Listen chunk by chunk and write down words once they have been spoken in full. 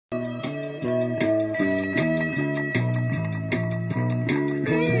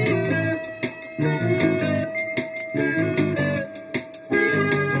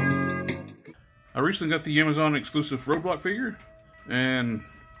recently got the Amazon exclusive Roadblock figure, and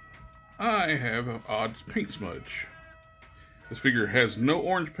I have an odd paint smudge. This figure has no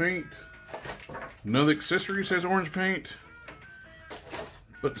orange paint. None of the accessories has orange paint.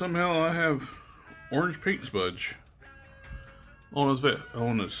 But somehow I have orange paint smudge on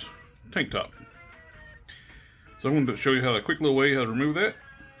his tank top. So I'm going to show you how a quick little way how to remove that.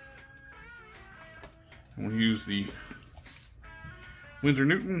 I'm going to use the Winsor and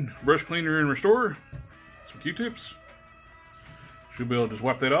Newton brush cleaner and restorer, some Q-tips. Should be able to just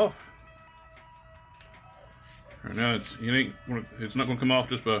wipe that off. Right now it's not going to come off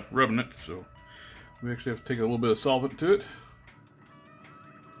just by rubbing it, so we actually have to take a little bit of solvent to it.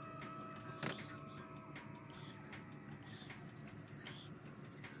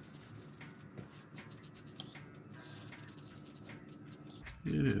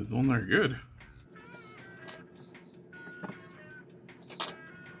 It is on there good.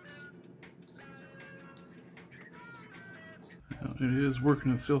 Now it is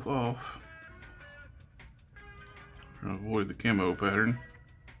working itself off. Trying to avoid the camo pattern.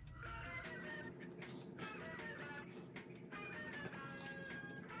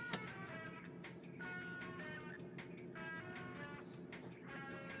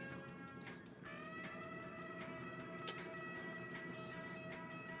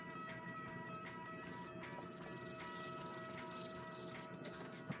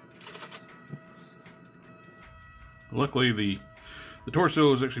 Luckily, the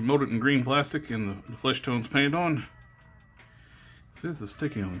torso is actually molded in green plastic and the flesh tone's painted on. This is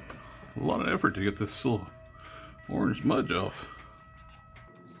taking a lot of effort to get this little orange smudge off.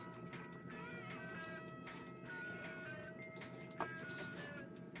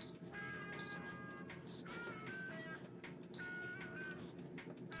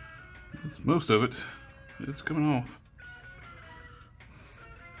 That's most of it. It's coming off.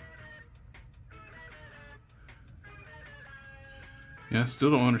 Yeah, I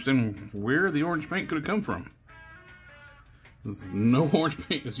still don't understand where the orange paint could have come from, since no orange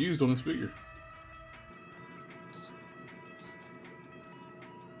paint is used on this figure.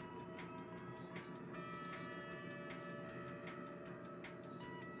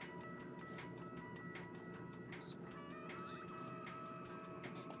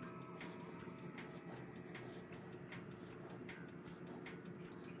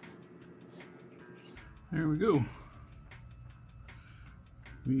 There we go.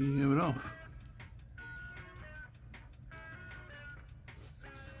 We have it off.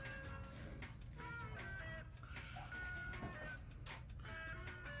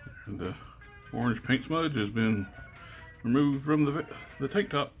 The orange paint smudge has been removed from the tank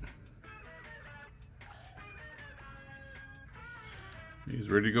top. He's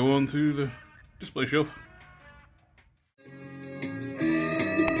ready to go on to the display shelf.